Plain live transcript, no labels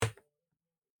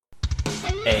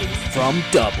A From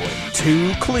Dublin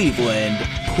to Cleveland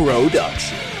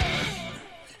production.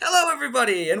 Hello,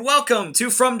 everybody, and welcome to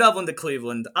From Dublin to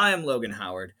Cleveland. I am Logan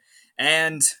Howard,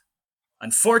 and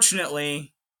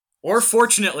unfortunately, or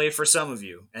fortunately for some of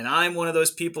you, and I'm one of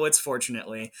those people, it's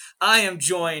fortunately, I am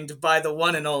joined by the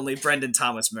one and only Brendan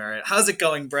Thomas Merritt. How's it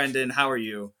going, Brendan? How are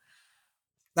you?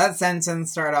 That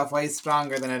sentence started off way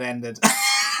stronger than it ended.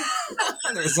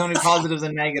 There were so many positives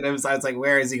and negatives. I was like,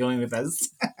 where is he going with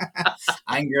this?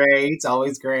 I'm great.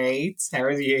 Always great. How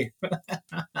are you?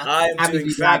 I'm Happy doing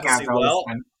to be back fabulously after all well.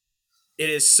 this time. It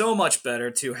is so much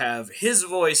better to have his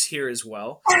voice here as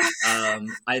well.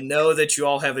 I know that you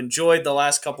all have enjoyed the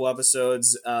last couple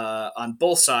episodes on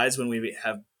both sides when we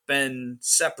have been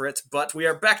separate, but we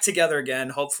are back together again,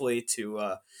 hopefully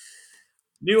to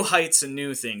new heights and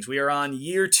new things. We are on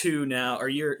year 2 now, or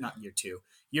year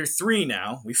 3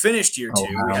 now. We finished year 2.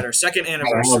 Wow. We had our second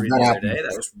anniversary Wow, the that other day.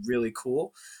 That was really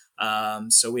cool.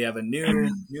 So we have a new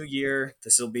year.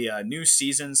 This will be a new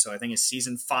season. So I think it's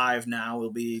season 5 now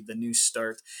will be the new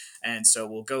start. And so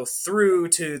we'll go through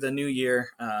to the new year.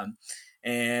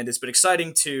 And it's been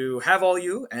exciting to have all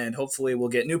you, and hopefully we'll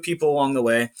get new people along the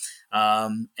way.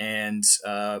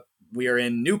 We are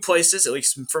in new places, at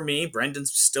least for me.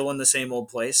 Brendan's still in the same old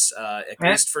place, at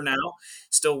least for now.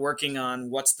 Still working on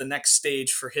what's the next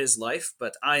stage for his life,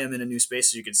 but I am in a new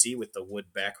space, as you can see, with the wood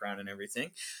background and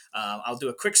everything. I'll do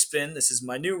a quick spin. This is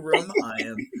my new room. I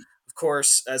am, of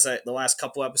course, the last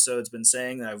couple episodes been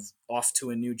saying, I'm off to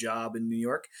a new job in New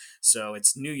York. So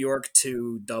it's New York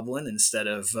to Dublin instead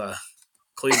of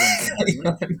Cleveland.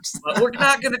 But we're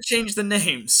not going to change the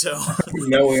name, so...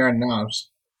 No, we are not.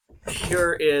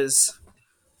 Here is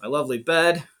my lovely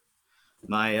bed,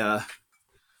 my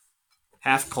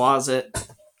half closet,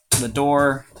 the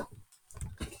door,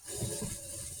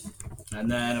 and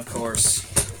then, of course,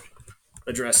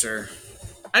 the dresser.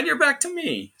 And you're back to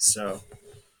me. So,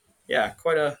 yeah,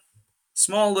 quite a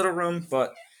small little room,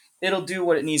 but it'll do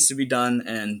what it needs to be done.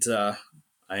 And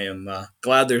I am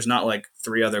glad there's not like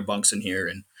 3 other bunks in here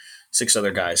and 6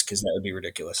 other guys, because that would be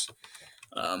ridiculous.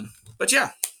 But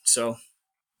yeah, so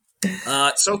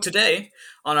today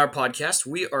on our podcast,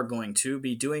 we are going to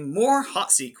be doing more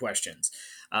hot seat questions.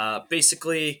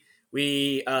 Basically,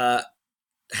 we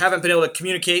haven't been able to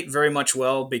communicate very much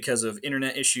well because of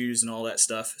internet issues and all that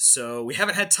stuff. So we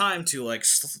haven't had time to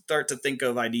start to think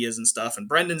of ideas and stuff. And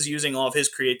Brendan's using all of his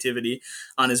creativity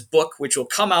on his book, which will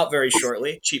come out very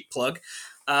shortly. Cheap plug.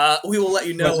 We will let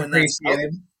you know when that's out.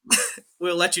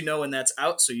 We'll let you know when that's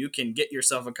out, so you can get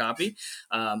yourself a copy.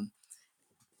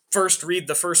 First read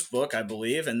the first book, I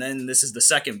believe, and then this is the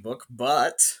second book,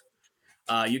 but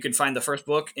you can find the first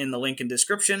book in the link in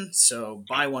description, so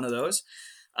buy one of those.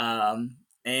 But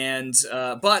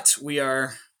we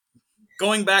are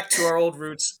going back to our old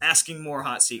roots, asking more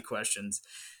hot seat questions.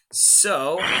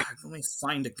 So let me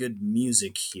find a good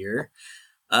music here.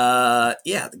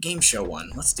 The game show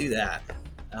one. Let's do that.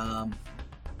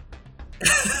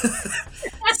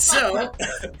 So...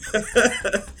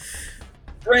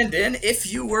 Brendan,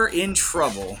 if you were in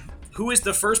trouble, who is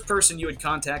the first person you would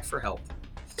contact for help?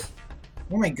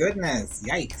 Oh my goodness.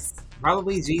 Yikes.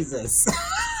 Probably Jesus.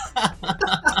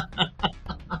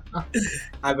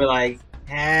 I'd be like,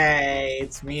 hey,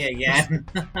 it's me again.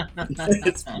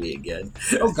 It's me again.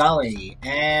 Oh golly.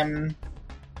 I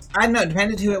don't know, it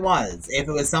depended who it was. If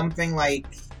it was something like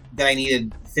that I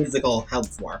needed physical help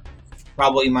for,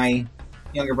 probably my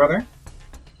younger brother.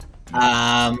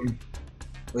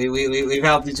 We've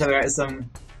helped each other at some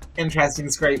interesting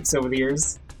scrapes over the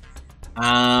years.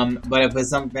 But if it was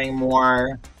something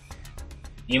more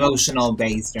emotional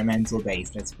based or mental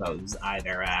based, I suppose,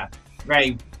 either a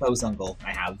very close uncle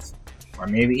I have, or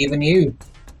maybe even you.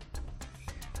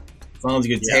 As long as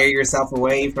you could tear yourself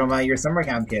away from your summer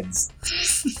camp kids.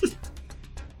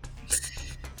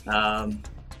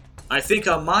 I think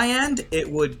on my end,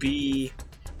 it would be...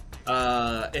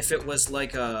 if it was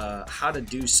like how to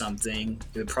do something,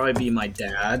 it would probably be my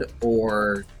dad,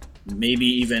 or maybe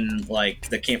even like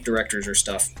the camp directors or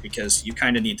stuff, because you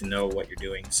kind of need to know what you're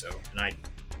doing. So, and I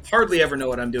hardly ever know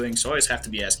what I'm doing, so I always have to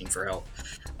be asking for help,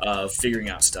 figuring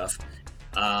out stuff.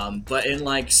 But in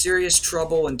like serious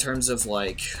trouble in terms of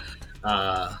like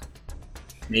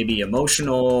maybe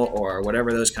emotional or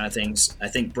whatever, those kind of things, I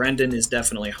think Brendan is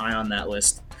definitely high on that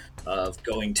list of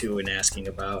going to and asking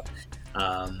about.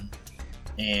 I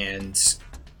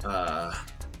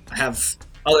have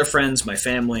other friends, my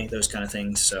family, those kind of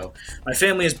things. So my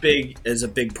family is a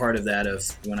big part of that. Of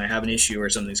when I have an issue or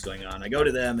something's going on, I go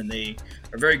to them, and they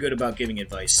are very good about giving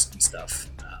advice and stuff.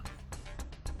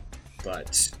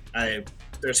 But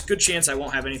there's a good chance I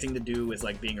won't have anything to do with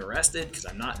like being arrested, because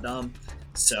I'm not dumb.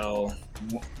 So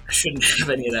I shouldn't have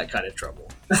any of that kind of trouble.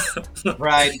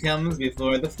 Pride comes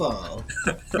before the fall.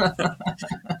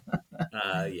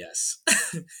 Yes.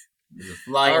 There's a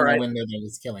fly All in the right. window that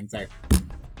was killing. Sorry.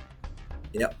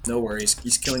 Yep, no worries.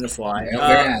 He's killing a fly. Yeah,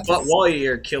 very nice. But while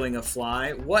you're killing a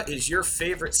fly, what is your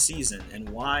favorite season, and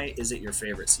why is it your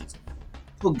favorite season?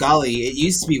 Well, golly, it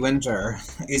used to be winter.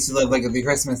 I used to love like the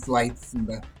Christmas lights and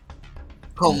the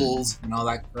cold and all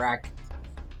that crack.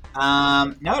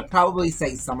 Now I'd probably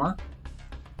say summer.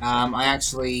 I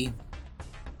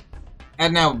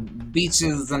don't know,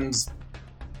 beaches and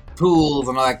pools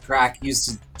and all that crack used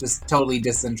to just totally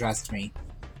disinterest me.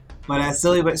 But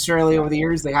slowly but surely over the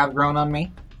years, they have grown on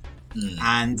me.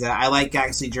 And I like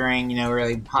actually during,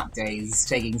 really hot days,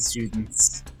 taking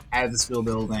students out of the school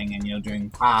building and, doing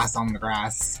class on the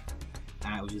grass.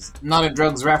 Which is not a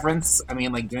drugs reference. I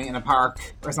mean, like doing it in a park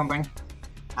or something.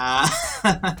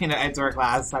 Outdoor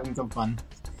class, having some fun.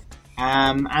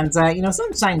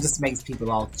 Sunshine just makes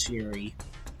people all cheery.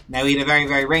 Now we had a very,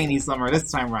 very rainy summer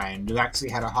this time round. We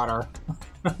actually had a hotter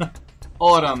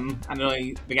autumn, and it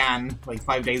only began like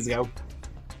 5 days ago.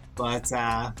 But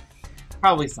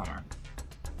probably summer.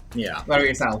 Yeah. What about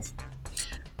yourself?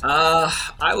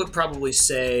 I would probably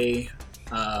say,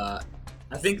 I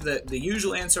think that the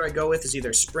usual answer I go with is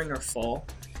either spring or fall,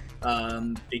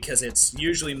 because it's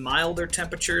usually milder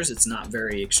temperatures. It's not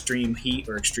very extreme heat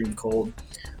or extreme cold.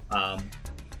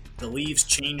 The leaves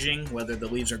changing, whether the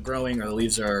leaves are growing or the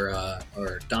leaves are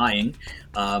dying,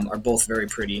 are both very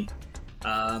pretty.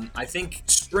 I think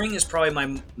spring is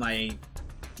probably my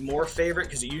more favorite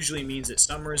because it usually means that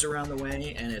summer is around the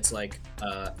way and it's like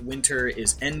winter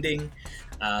is ending.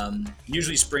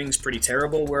 Usually spring's pretty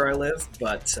terrible where I live,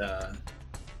 but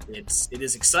it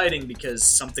is exciting because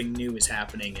something new is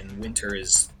happening and winter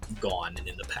is gone and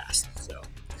in the past. So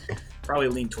probably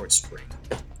lean towards spring.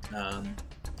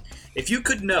 If you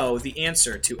could know the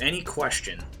answer to any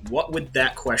question, what would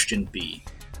that question be?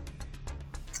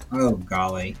 Oh,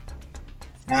 golly.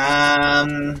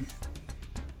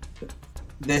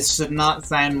 This should not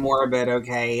sound morbid,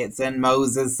 okay? It's in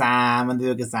Moses, Sam, and the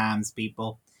Book of Psalms,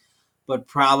 people. But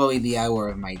probably the hour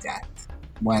of my death.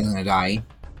 When I'm gonna die.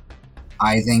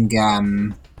 I think,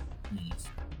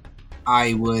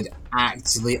 I would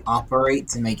actually operate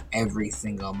to make every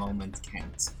single moment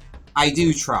count. I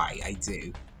do try, I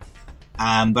do.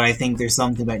 But I think there's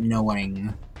something about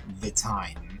knowing the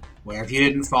time, where if you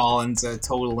didn't fall into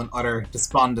total and utter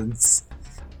despondence,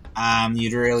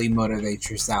 you'd really motivate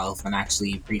yourself and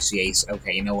actually appreciate,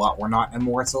 okay, you know what, we're not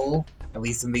immortal, at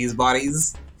least in these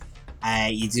bodies.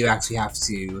 You do actually have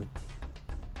to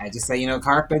just say,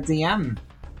 carpe diem,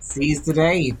 seize the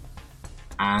day,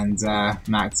 and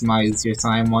maximize your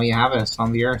time while you have it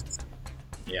on the earth.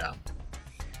 Yeah.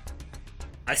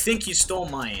 I think you stole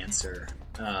my answer.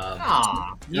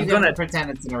 You don't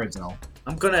pretend it's an original.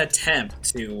 I'm gonna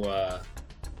attempt to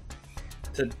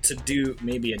do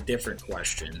maybe a different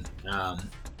question,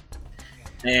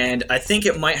 and I think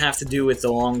it might have to do with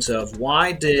the longs of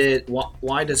why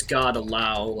does God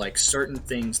allow like certain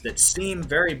things that seem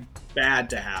very bad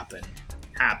to happen,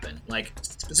 like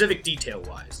specific detail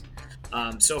wise.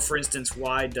 So, for instance,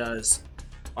 why does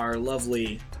our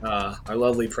lovely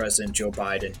president Joe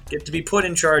Biden get to be put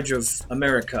in charge of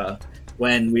America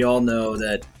when we all know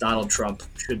that Donald Trump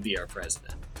should be our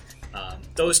president?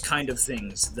 Those kind of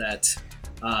things that,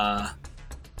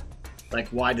 like,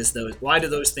 why do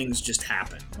those things just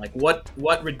happen? Like,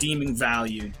 what redeeming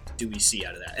value do we see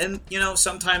out of that? And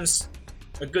sometimes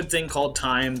a good thing called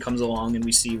time comes along and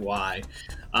we see why.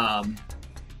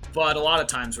 But a lot of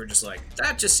times we're just like,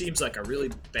 that just seems like a really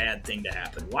bad thing to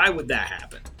happen. Why would that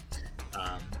happen?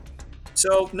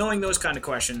 So knowing those kind of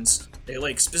questions,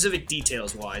 like specific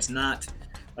details wise, not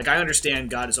like I understand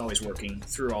God is always working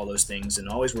through all those things and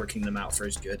always working them out for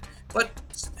his good. But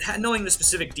knowing the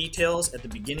specific details at the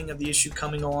beginning of the issue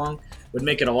coming along would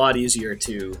make it a lot easier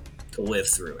to live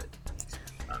through it.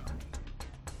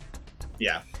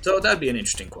 Yeah, so that'd be an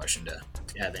interesting question to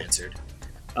have answered.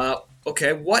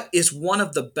 Okay, what is one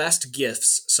of the best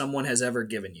gifts someone has ever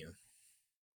given you?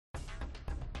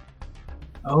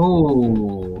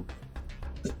 Oh.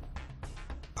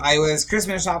 I was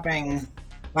Christmas shopping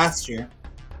last year,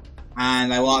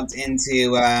 and I walked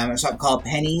into a shop called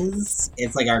Penny's.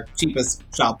 It's like our cheapest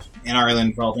shop in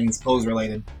Ireland for all things clothes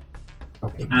related.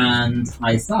 And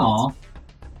I saw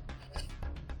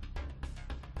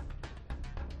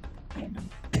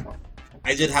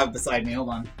I did have it beside me, hold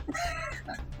on.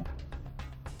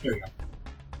 Here we go.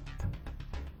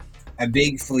 A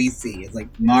big fleecy. It's like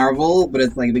Marvel, but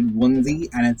it's like a big onesie,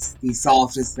 and it's the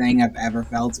softest thing I've ever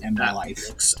felt in my life. It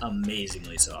looks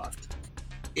amazingly soft.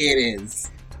 It is.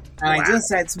 And I just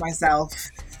said to myself,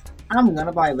 I'm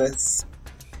gonna buy this.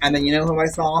 And then you know who I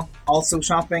saw also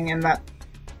shopping in that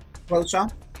clothes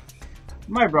shop?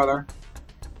 My brother.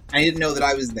 I didn't know that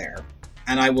I was there.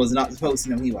 And I was not supposed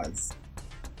to know he was.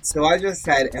 So I just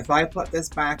said, if I put this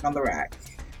back on the rack,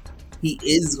 he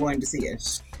is going to see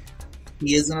it.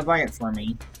 He is going to buy it for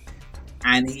me.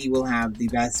 And he will have the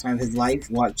best time of his life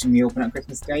watching me open on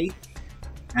Christmas Day.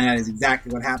 And that is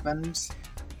exactly what happened.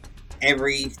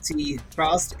 Every T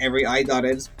crossed, every I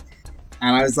dotted.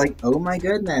 And I was like, oh my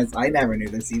goodness, I never knew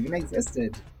this even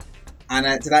existed.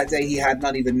 And to that day, he had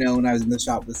not even known I was in the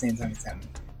shop at the same time as him.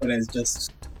 But it's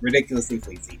just ridiculously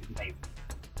fleecy.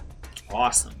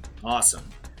 Awesome.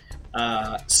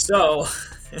 So,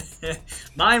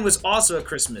 mine was also a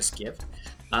Christmas gift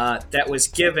that was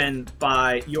given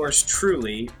by yours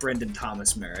truly, Brendan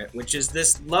Thomas Merritt, which is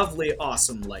this lovely,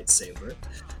 awesome lightsaber.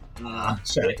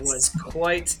 It was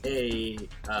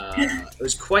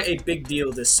quite a big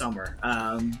deal this summer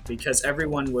because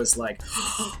everyone was like,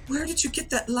 oh, "Where did you get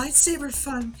that lightsaber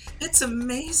from? It's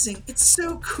amazing! It's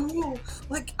so cool!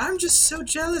 Like, I'm just so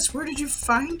jealous. Where did you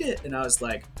find it?" And I was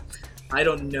like, I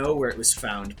don't know where it was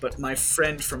found, but my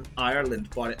friend from Ireland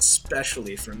bought it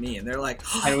specially for me. And they're like,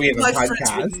 oh, my friends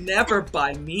would never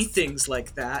buy me things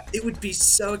like that. It would be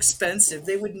so expensive.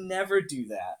 They would never do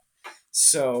that.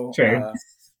 So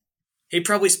he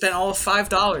probably spent all of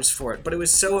 $5 for it, but it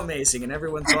was so amazing, and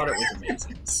everyone thought it was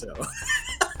amazing. So.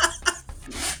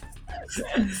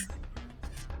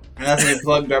 And that's when you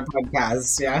plugged our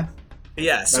podcast, yeah?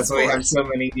 Yes, that's why we have so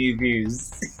many new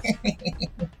views.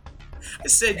 I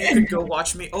said you could go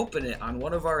watch me open it on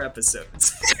one of our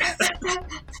episodes.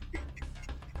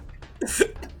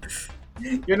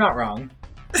 You're not wrong.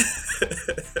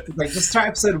 Like, just start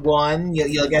episode 1,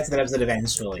 you'll get to that episode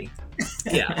eventually.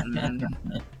 Yeah.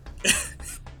 Mm-hmm.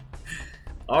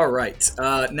 All right.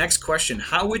 Next question.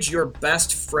 How would your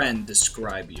best friend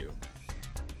describe you?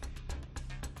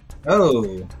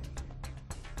 Oh.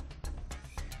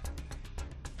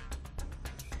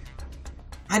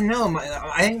 I don't know.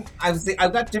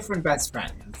 I've got different best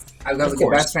friends. I've got a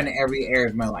best friend in every area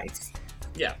of my life.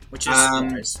 Yeah, which is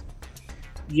nice.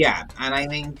 Yeah, and I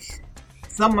think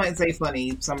some might say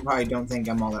funny. Some probably don't think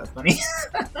I'm all that funny.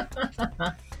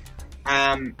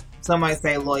 Some might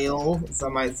say loyal.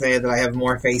 Some might say that I have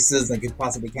more faces than I could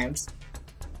possibly count.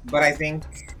 But I think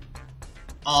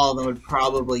all of them would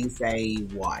probably say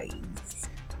wise.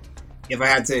 If I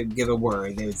had to give a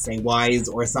word, they would say wise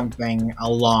or something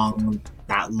along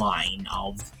that line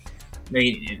of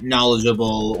very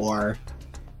knowledgeable or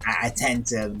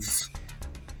attentive.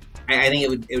 I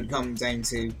think it would come down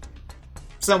to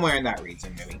somewhere in that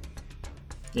region, maybe.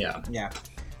 Yeah. Yeah.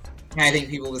 And I think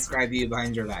people describe you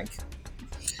behind your back.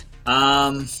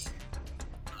 I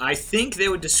think they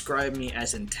would describe me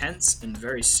as intense and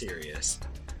very serious.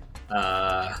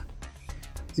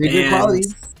 Good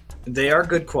qualities. They are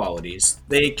good qualities.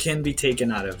 They can be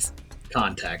taken out of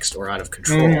context or out of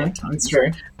control at times. That's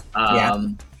true.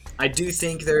 I do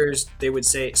think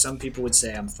some people would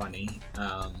say I'm funny.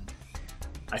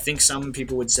 I think some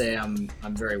people would say I'm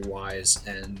very wise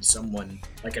and someone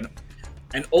like an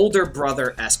older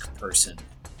brother-esque person,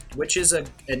 which is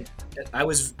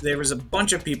there was a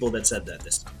bunch of people that said that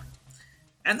this summer.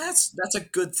 And that's a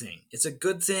good thing. It's a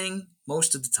good thing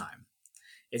most of the time.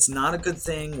 It's not a good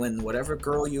thing when whatever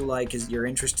girl you like you're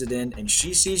interested in and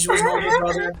she sees you as an older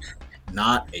brother.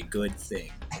 Not a good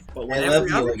thing. But when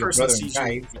every other person sees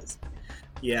you,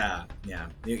 yeah,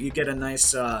 you get a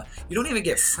nice. You don't even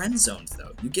get friend zoned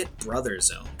though. You get brother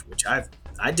zoned, which I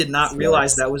did not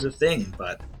realize that was a thing,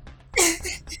 but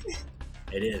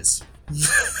it is.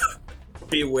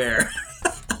 Beware.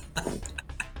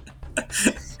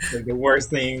 Like the worst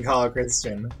thing you can call a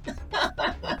Christian.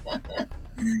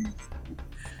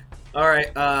 All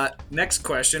right. Next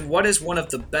question. What is one of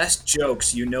the best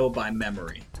jokes you know by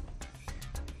memory?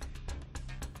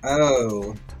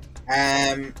 Oh.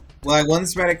 Well, I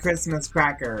once read a Christmas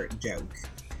cracker joke.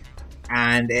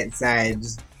 And it said...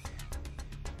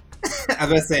 I'm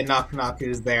going to say knock knock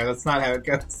who's there. That's not how it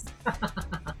goes.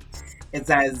 It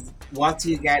says, what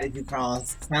do you get if you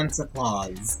cross Santa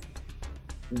Claus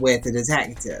with a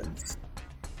detective?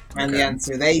 And the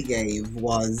answer they gave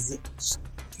was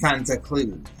Santa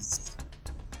Claus.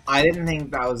 I didn't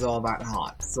think that was all that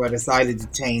hot, so I decided to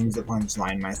change the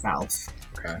punchline myself.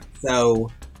 Okay.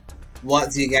 So,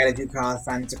 what do you get if you cross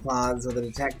Santa Claus with a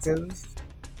detective?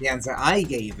 The answer I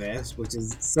gave it, which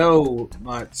is so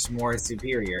much more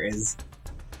superior, is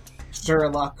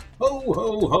Sherlock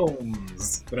Ho-Ho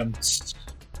Holmes. But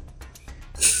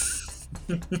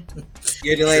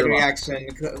Your delayed Sherlock. reaction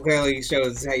clearly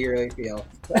shows how you really feel.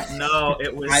 No,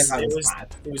 I thought it was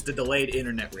bad. it was the delayed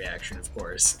internet reaction, of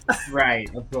course. Right,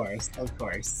 of course, of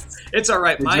course. It's all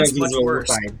right. The Mine's judges much will worse.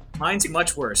 decide. Mine's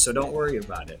much worse, so don't worry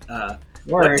about it.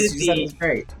 What Worse, did you said it the was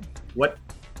great. what?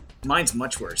 Mine's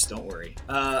much worse. Don't worry.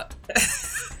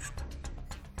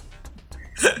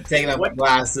 Taking off my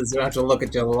glasses, you don't have to look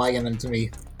at you lying them to me.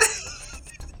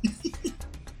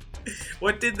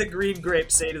 What did the green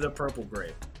grape say to the purple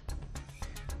grape?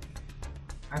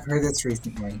 I've heard this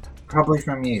recently. Probably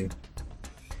from you.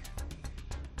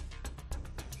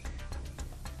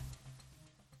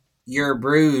 You're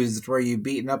bruised. Were you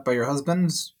beaten up by your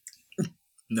husband?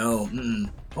 No.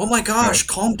 Mm-mm. Oh my gosh!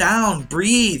 Calm down.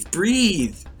 Breathe.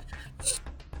 Breathe.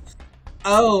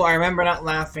 Oh, I remember not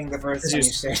laughing the first time you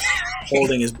said.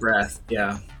 Holding his breath.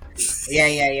 Yeah. Yeah.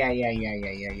 Okay.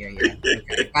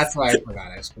 That's why I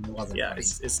forgot it, because it wasn't Yeah. funny.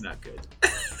 It's not good.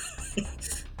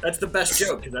 That's the best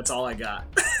joke because that's all I got.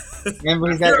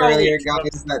 Remember he said earlier,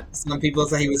 guys, that some people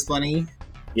say he was funny?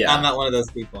 Yeah. I'm not one of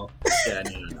those people. Yeah.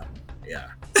 No. Yeah.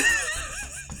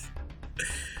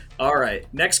 All right.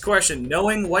 Next question.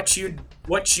 Knowing what you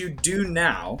do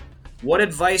now, what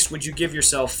advice would you give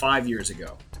yourself 5 years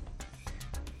ago?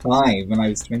 5 when I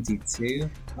was 22.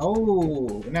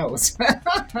 Oh no,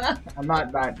 I'm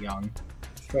not that young.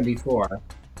 24.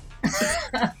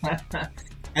 I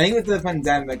think with the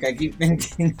pandemic, I keep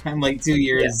thinking I'm like 2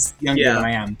 years younger than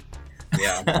I am.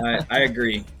 Yeah, I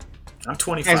agree. I'm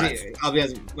 25. Actually, I'll be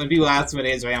honest. When people ask what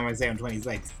age I am, I say I'm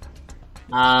 26.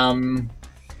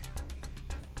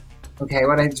 Okay,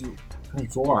 what age?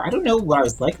 24. I don't know what I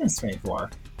was like when I was 24.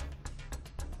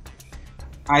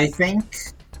 I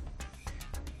think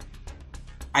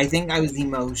I was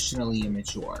emotionally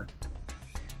immature.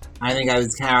 I think I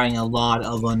was carrying a lot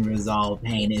of unresolved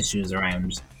pain issues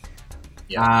around.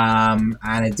 Yeah.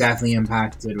 And it definitely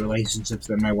impacted relationships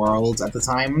in my world at the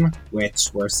time, which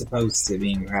were supposed to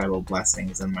be incredible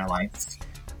blessings in my life.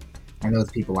 And those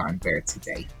people aren't there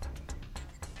today.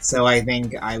 So I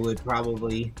think I would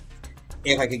probably,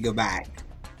 if I could go back,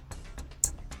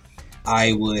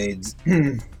 I would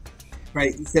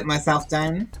sit myself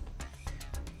down,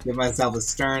 give myself a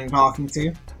stern talking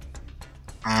to,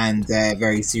 and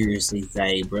very seriously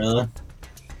say, bruh,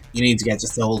 you need to get your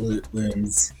soul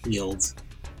wounds healed.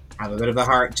 Have a bit of a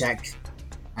heart check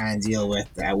and deal with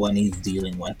what he's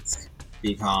dealing with.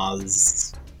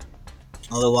 Because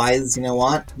otherwise, you know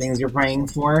what? Things you're praying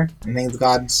for and things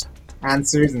God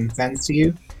answers and sends to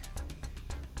you,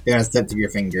 they're going to slip through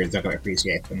your fingers, they're going to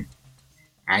appreciate them.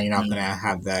 And you're not going to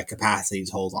have the capacity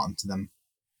to hold on to them.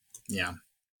 Yeah.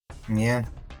 Yeah.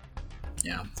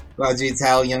 Yeah. What would you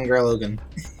tell younger Logan?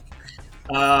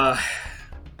 I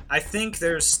think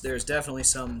there's definitely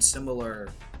some similar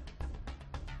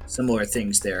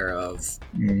things there of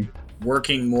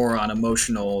working more on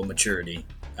emotional maturity.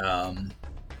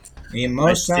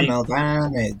 Emotional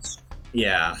damage.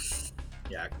 Yeah.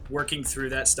 Working through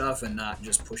that stuff and not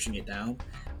just pushing it down.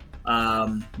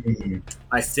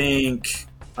 I think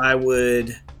I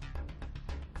would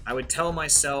tell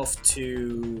myself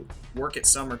to work at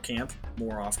summer camp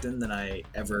more often than I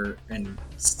ever, and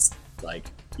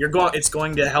like it's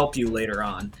going to help you later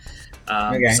on.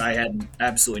 Because I had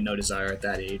absolutely no desire at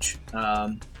that age.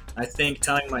 I think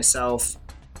telling myself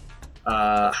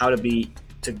how to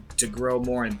grow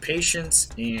more in patience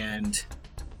and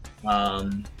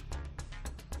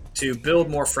to build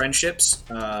more friendships,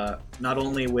 not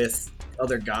only with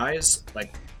other guys,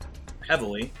 like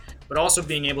heavily, but also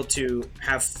being able to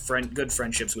have good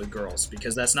friendships with girls,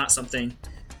 because that's not something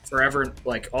forever,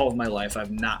 like all of my life,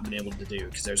 I've not been able to do,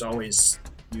 because there's always,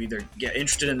 you either get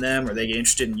interested in them or they get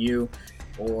interested in you,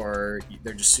 or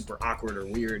they're just super awkward or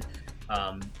weird.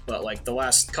 But like the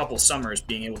last couple summers,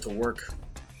 being able to work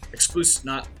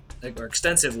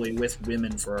extensively with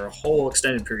women for a whole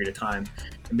extended period of time,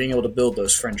 and being able to build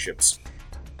those friendships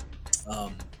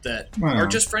that are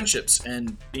just friendships,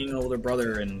 and being an older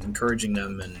brother and encouraging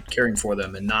them and caring for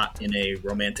them, and not in a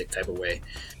romantic type of way.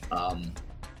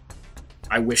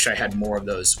 I wish I had more of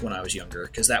those when I was younger,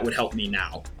 because that would help me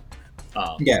now.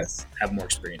 Yes. Have more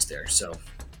experience there. So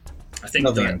I think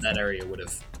that area would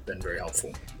have been very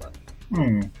helpful. But.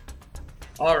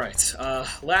 All right.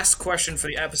 Last question for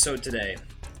the episode today.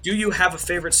 Do you have a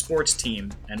favorite sports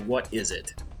team, and what is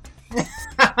it?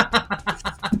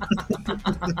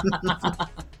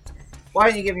 Why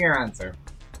don't you give me your answer?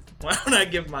 Why don't I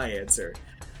give my answer?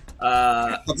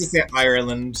 I'll just say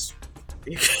Ireland.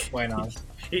 Why not?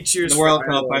 He cheers the World for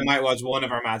Cup. Ireland. I might watch one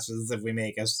of our matches if we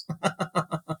make it.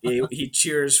 he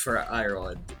cheers for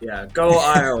Ireland. Yeah, go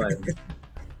Ireland.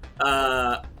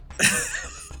 The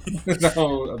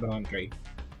whole country.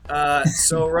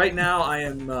 So right now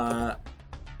I'm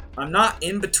not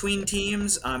in between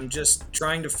teams. I'm just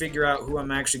trying to figure out who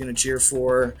I'm actually going to cheer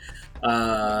for.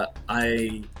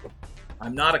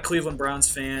 I'm not a Cleveland Browns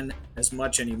fan as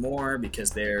much anymore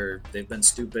because they've been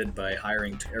stupid by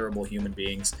hiring terrible human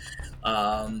beings.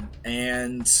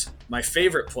 And my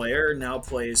favorite player now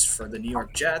plays for the New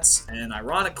York Jets, and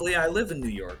ironically, I live in New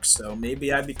York, so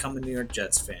maybe I become a New York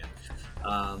Jets fan.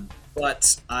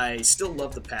 But I still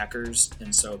love the Packers,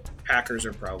 and so Packers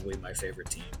are probably my favorite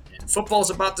team. And football's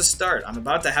about to start. I'm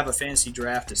about to have a fantasy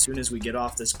draft as soon as we get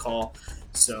off this call.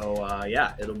 So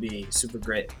yeah, it'll be super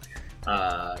great.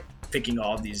 Picking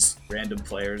all these random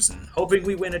players and hoping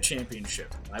we win a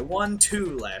championship. I won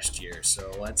 2 last year, so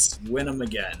let's win them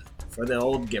again for the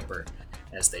old Gipper,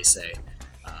 as they say.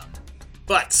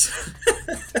 But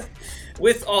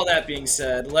with all that being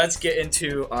said, let's get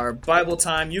into our Bible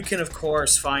time. You can, of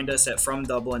course, find us at From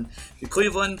Dublin to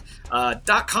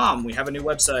Cleveland.com. We have a new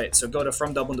website, so go to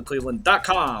From Dublin to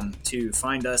Cleveland.com to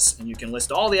find us, and you can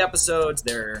list all the episodes.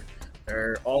 They're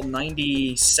all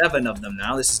 97 of them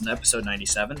now. This is an episode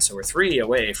 97, so we're 3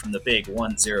 away from the big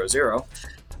 100.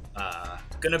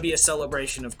 Gonna be a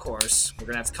celebration, of course. We're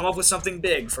gonna have to come up with something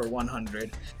big for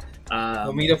 100.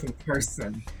 We'll meet up in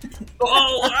person.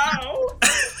 Oh, wow!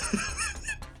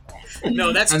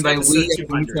 No, that's and by episode we,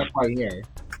 200. meet up right here.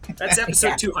 That's episode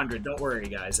Yeah. 200. Don't worry,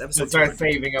 guys. Episode We'll start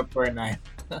 200. saving up for it now.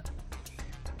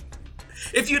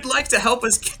 If you'd like to help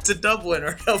us get to Dublin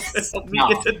or help me No.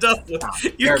 get to Dublin,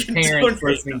 you There are can parents donate.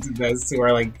 listening to this who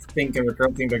are like thinking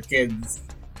recruiting their kids,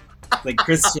 like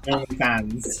Christian only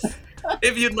fans.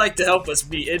 If you'd like to help us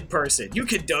be in person, you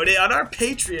can donate on our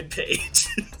Patreon page.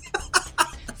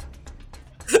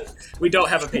 We don't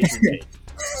have a Patreon page.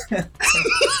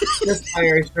 Just buy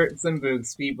our shirts and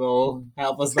boots, people.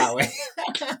 Help us that way.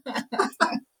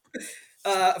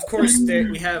 Of course,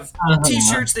 we have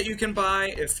T-shirts that you can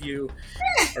buy if you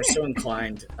are so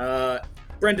inclined.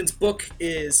 Brendan's book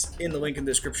is in the link in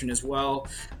the description as well,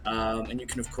 and you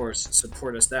can, of course,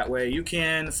 support us that way. You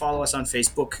can follow us on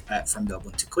Facebook at From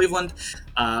Dublin to Cleveland,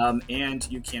 and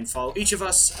you can follow each of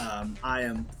us. I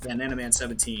am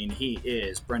VanAniman17. He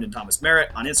is Brendan Thomas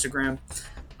Merritt on Instagram,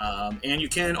 and you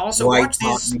can also watch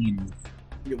these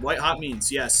white hot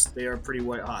memes. Yes, they are pretty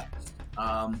white hot.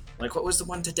 Like, what was the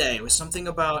one today? It was something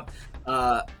about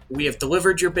we have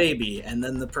delivered your baby, and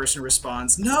then the person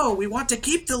responds, "No, we want to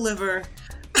keep the liver."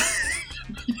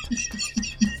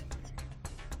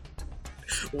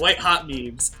 White hot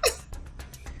memes.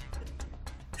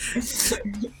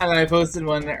 And I posted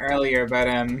one earlier about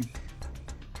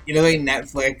you know, like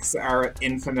Netflix are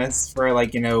infamous for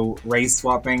like, you know, race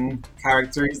swapping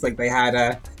characters. Like they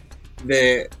had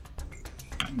the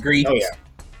Greek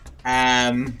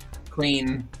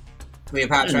Queen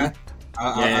Cleopatra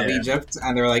of Egypt,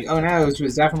 and they were like, oh no, she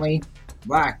was definitely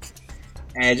black.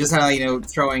 And just kind of, you know,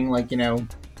 throwing like, you know,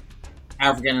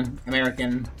 African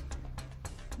American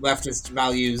leftist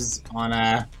values on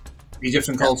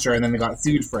Egyptian culture, and then they got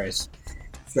sued for it.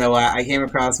 So I came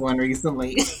across one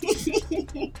recently,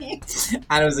 and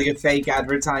it was like a fake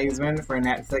advertisement for a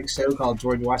Netflix show called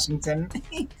George Washington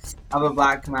of a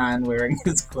black man wearing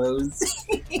his clothes.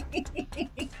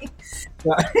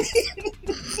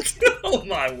 Oh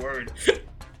my word.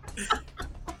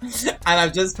 And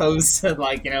I've just posted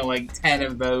like, you know, like 10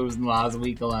 of those in the last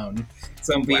week alone.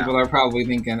 Some people are probably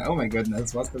thinking, oh my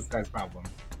goodness, what's this guy's problem?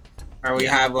 Or we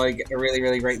have like a really,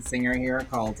 really great singer here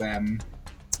called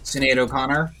Sinead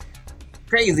O'Connor.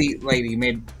 Crazy lady,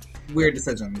 made weird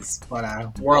decisions,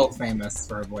 but world famous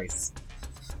for her voice.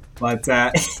 But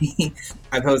I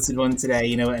posted one today,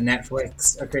 you know, a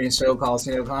Netflix, a Korean show called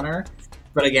Sinead O'Connor.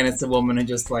 But again, it's a woman who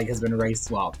just like has been race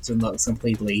swapped and looks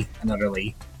completely and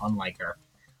utterly unlike her.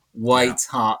 White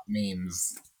hot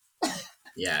memes.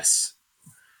 Yes.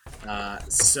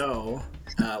 So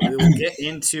we will get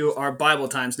into our Bible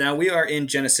times. Now we are in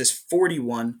Genesis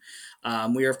 41.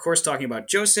 We are, of course, talking about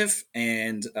Joseph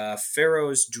and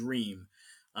Pharaoh's dream.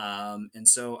 And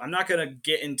so I'm not going to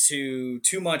get into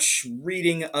too much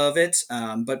reading of it,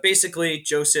 but basically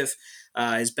Joseph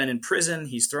has been in prison.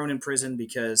 He's thrown in prison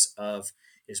because of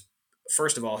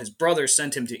first of all, his brothers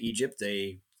sent him to Egypt.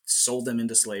 They sold him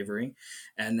into slavery.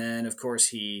 And then, of course,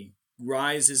 he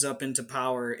rises up into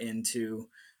power into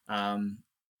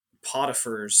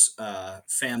Potiphar's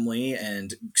family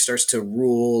and starts to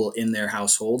rule in their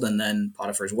household. And then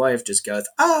Potiphar's wife just goes,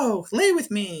 "Oh, lay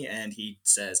with me." And he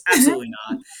says, "Absolutely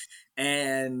not."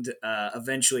 And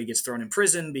eventually gets thrown in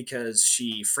prison because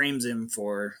she frames him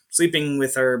for sleeping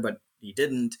with her, but he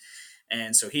didn't.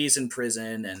 And so he's in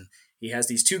prison, and he has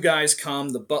these 2 guys come,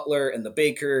 the butler and the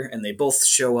baker, and they both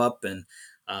show up, and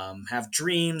have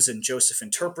dreams, and Joseph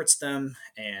interprets them.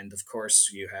 And of course,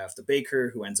 you have the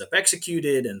baker who ends up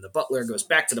executed, and the butler goes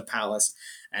back to the palace,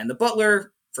 and the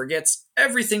butler forgets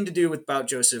everything to do with about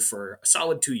Joseph for a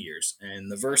solid 2 years. And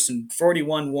the verse in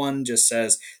 41:1 just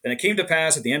says, "Then it came to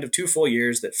pass at the end of 2 full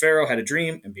years that Pharaoh had a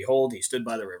dream, and behold, he stood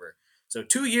by the river." So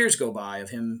 2 years go by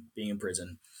of him being in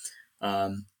prison.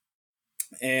 Um,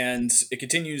 and it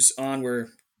continues on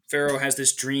where Pharaoh has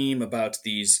this dream about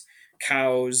these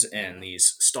cows and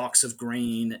these stalks of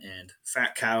grain and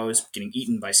fat cows getting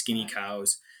eaten by skinny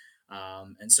cows.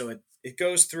 And so it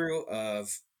goes through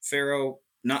of Pharaoh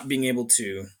not being able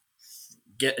to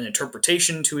get an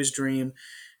interpretation to his dream.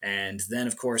 And then,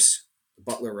 of course, the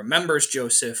butler remembers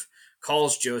Joseph,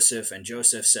 calls Joseph, and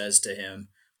Joseph says to him,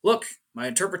 "Look, my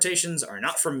interpretations are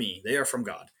not from me, they are from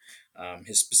God."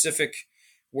 His specific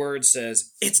word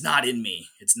says, "It's not in me,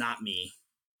 it's not me,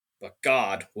 but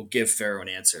God will give Pharaoh an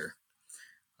answer."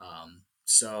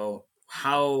 So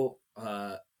how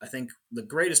I think the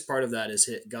greatest part of that is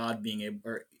God being able,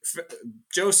 or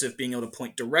Joseph being able to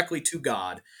point directly to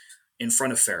God in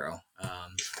front of Pharaoh.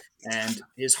 And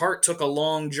his heart took a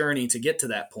long journey to get to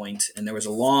that point, and there was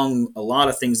a lot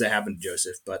of things that happened to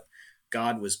Joseph, but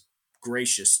God was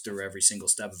gracious through every single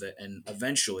step of it, and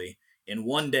eventually, in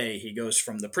one day, he goes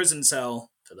from the prison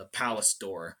cell to the palace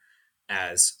door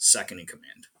as second in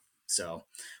command. So,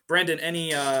 Brandon,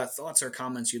 any thoughts or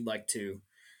comments you'd like to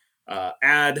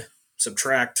add,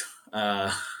 subtract,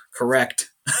 correct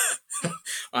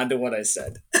onto what I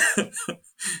said?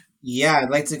 Yeah, I'd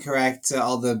like to correct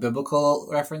all the biblical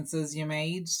references you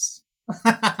made.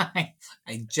 I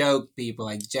joke, people.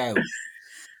 I joke.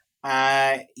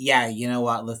 Yeah, you know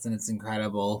what? Listen, it's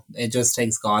incredible. It just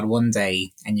takes God one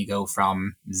day, and you go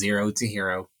from zero to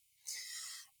hero.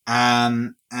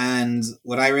 And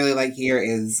what I really like here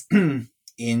is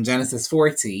in Genesis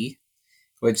 40,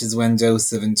 which is when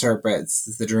Joseph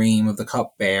interprets the dream of the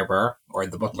cupbearer, or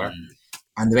the butler,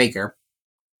 and the baker.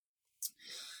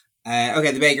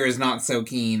 Okay, the baker is not so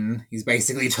keen. He's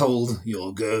basically told,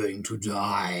 "You're going to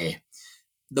die."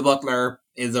 The butler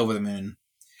is over the moon.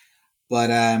 But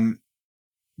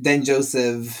then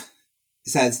Joseph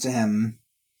says to him,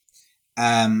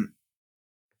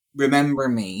 "Remember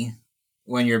me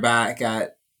when you're back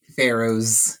at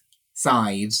Pharaoh's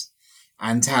side,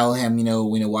 and tell him, you know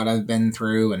what I've been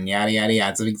through, and yada yada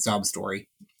yada." It's a big sob story.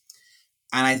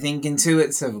 And I think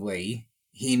intuitively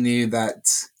he knew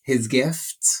that his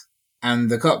gift and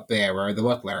the cupbearer, the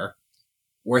butler,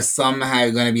 were somehow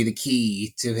going to be the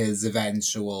key to his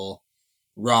eventual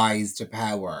rise to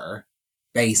power,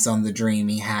 based on the dream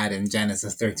he had in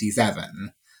Genesis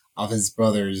 37 of his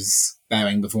brothers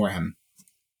bowing before him.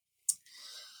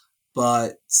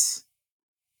 But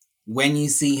when you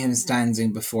see him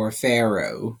standing before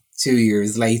Pharaoh 2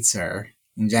 years later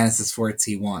in Genesis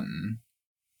 41,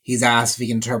 he's asked if he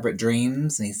can interpret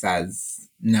dreams, and he says,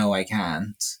 "No, I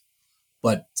can't."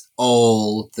 But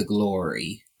all the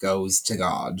glory goes to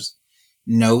God.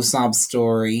 No sob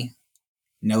story,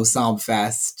 no sob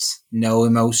fest, no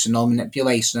emotional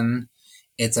manipulation.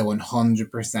 It's a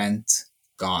 100%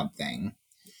 God thing.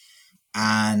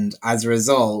 And as a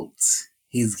result,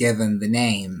 he's given the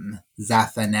name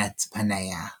Zaphanet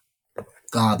Paneah.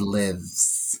 God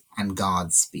lives and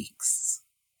God speaks.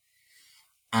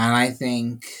 And I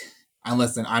think, and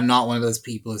listen, I'm not one of those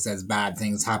people who says bad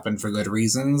things happen for good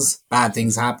reasons. Bad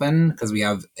things happen because we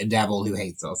have a devil who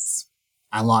hates us.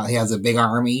 He has a big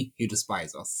army who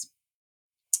despise us.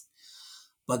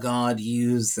 But God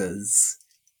uses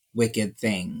wicked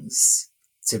things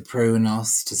to prune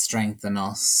us, to strengthen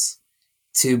us,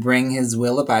 to bring his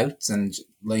will about. And,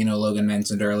 Logan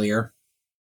mentioned earlier,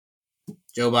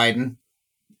 Joe Biden,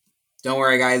 don't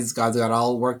worry, guys, God's got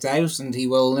all worked out, and he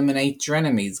will eliminate your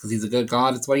enemies, because he's a good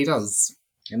God. It's what he does.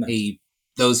 Amen.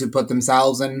 Those who put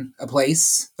themselves in a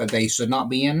place that they should not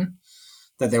be in,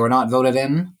 that they were not voted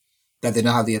in, that they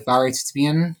don't have the authority to be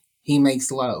in, he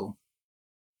makes low.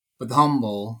 But the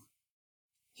humble,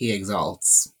 he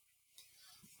exalts.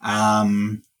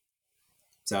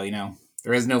 So,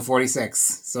 there is no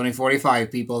 46. It's only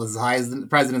 45 people. This is as high as the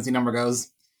presidency number goes.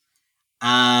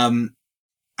 And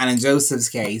in Joseph's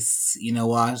case, you know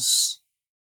what?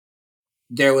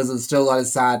 There was still a lot of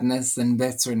sadness and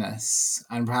bitterness,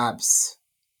 and perhaps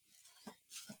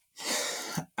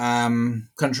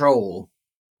control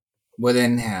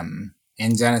within him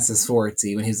in Genesis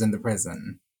 40 when he was in the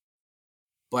prison.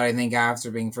 But I think after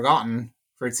being forgotten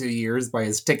for 2 years by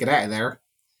his ticket out of there,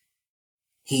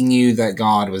 he knew that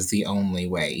God was the only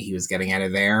way he was getting out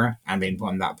of there and being put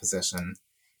in that position.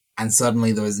 And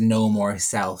suddenly there was no more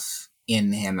self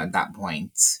in him at that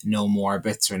point. No more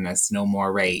bitterness, no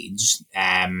more rage.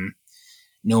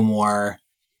 no more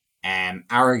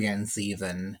arrogance,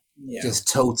 even Yeah. just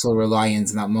total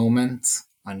reliance in that moment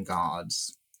on God.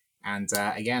 And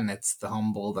again, it's the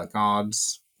humble that God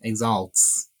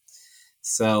exalts.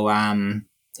 So,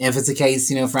 if it's a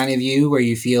case, for any of you where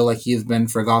you feel like you've been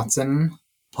forgotten,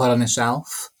 put on a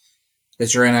shelf,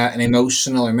 that you're in an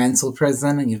emotional or mental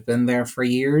prison and you've been there for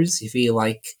years, you feel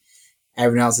like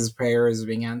everyone else's prayers are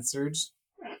being answered,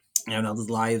 everyone else's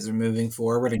lives are moving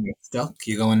forward and you're stuck,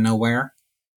 you're going nowhere,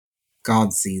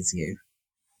 God sees you.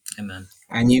 Amen.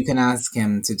 And you can ask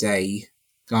him today,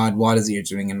 God, what is it you're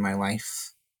doing in my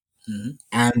life? Mm-hmm.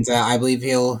 And I believe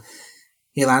he'll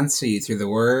answer you through the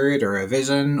word or a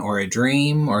vision or a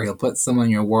dream, or he'll put someone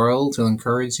in your world who'll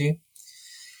encourage you.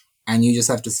 And you just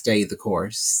have to stay the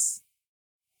course.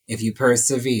 If you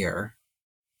persevere,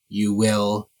 you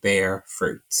will bear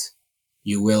fruit.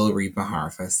 You will reap a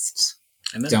harvest.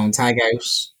 Amen. Don't tag out.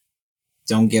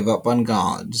 Don't give up on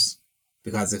God.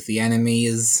 Because if the enemy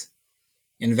is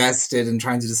invested in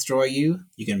trying to destroy you,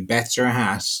 you can bet your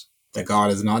hat that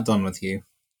God is not done with you.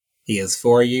 He is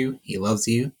for you. He loves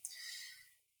you.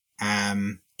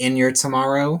 In your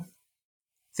tomorrow,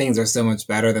 things are so much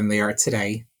better than they are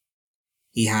today.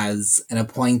 He has an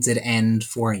appointed end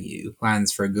for you,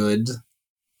 plans for good,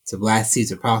 to bless you,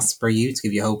 to prosper you, to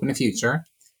give you hope in the future.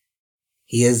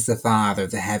 He is the Father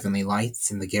of the heavenly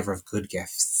lights and the giver of good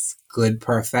gifts, good,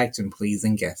 perfect, and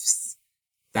pleasing gifts.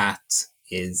 That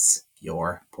is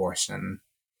your portion.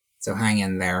 So hang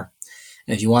in there.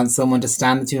 And if you want someone to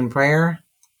stand with you in prayer,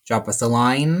 drop us a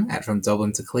line at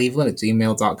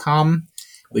fromdublinto.cleveland@gmail.com.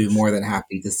 We'd be more than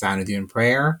happy to stand with you in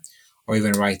prayer, or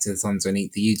even write us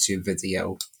underneath the YouTube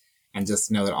video. And just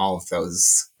know that all of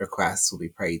those requests will be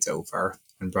prayed over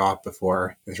and brought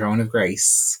before the throne of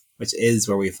grace, which is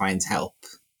where we find help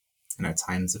in our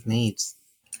times of need.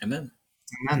 Amen.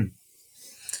 Amen.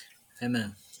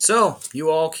 Amen. So,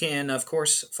 you all can, of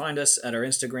course, find us at our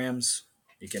Instagrams.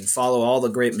 You can follow all the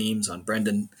great memes on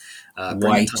Brendan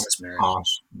Thomas Merritt. Hot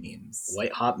memes.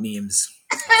 White hot memes.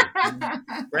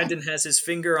 Brendan has his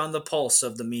finger on the pulse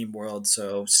of the meme world,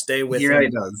 so stay with him. He really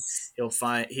does.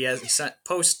 He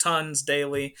posts tons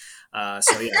daily.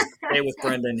 So yeah, stay with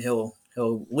Brendan. He'll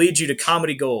lead you to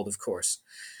comedy gold, of course.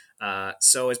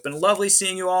 So it's been lovely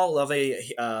seeing you all.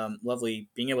 Lovely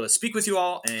being able to speak with you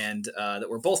all, and that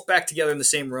we're both back together in the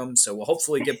same room. So we'll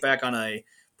hopefully get back on a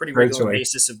pretty regular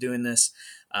basis of doing this.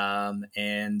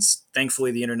 And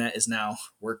thankfully, the internet is now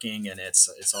working, and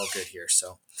it's all good here.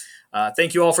 So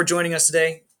thank you all for joining us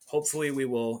today. Hopefully, we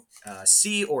will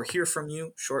see or hear from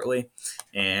you shortly,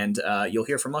 and you'll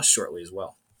hear from us shortly as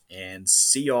well. And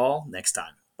see you all next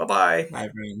time. Bye-bye. Bye,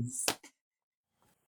 friends.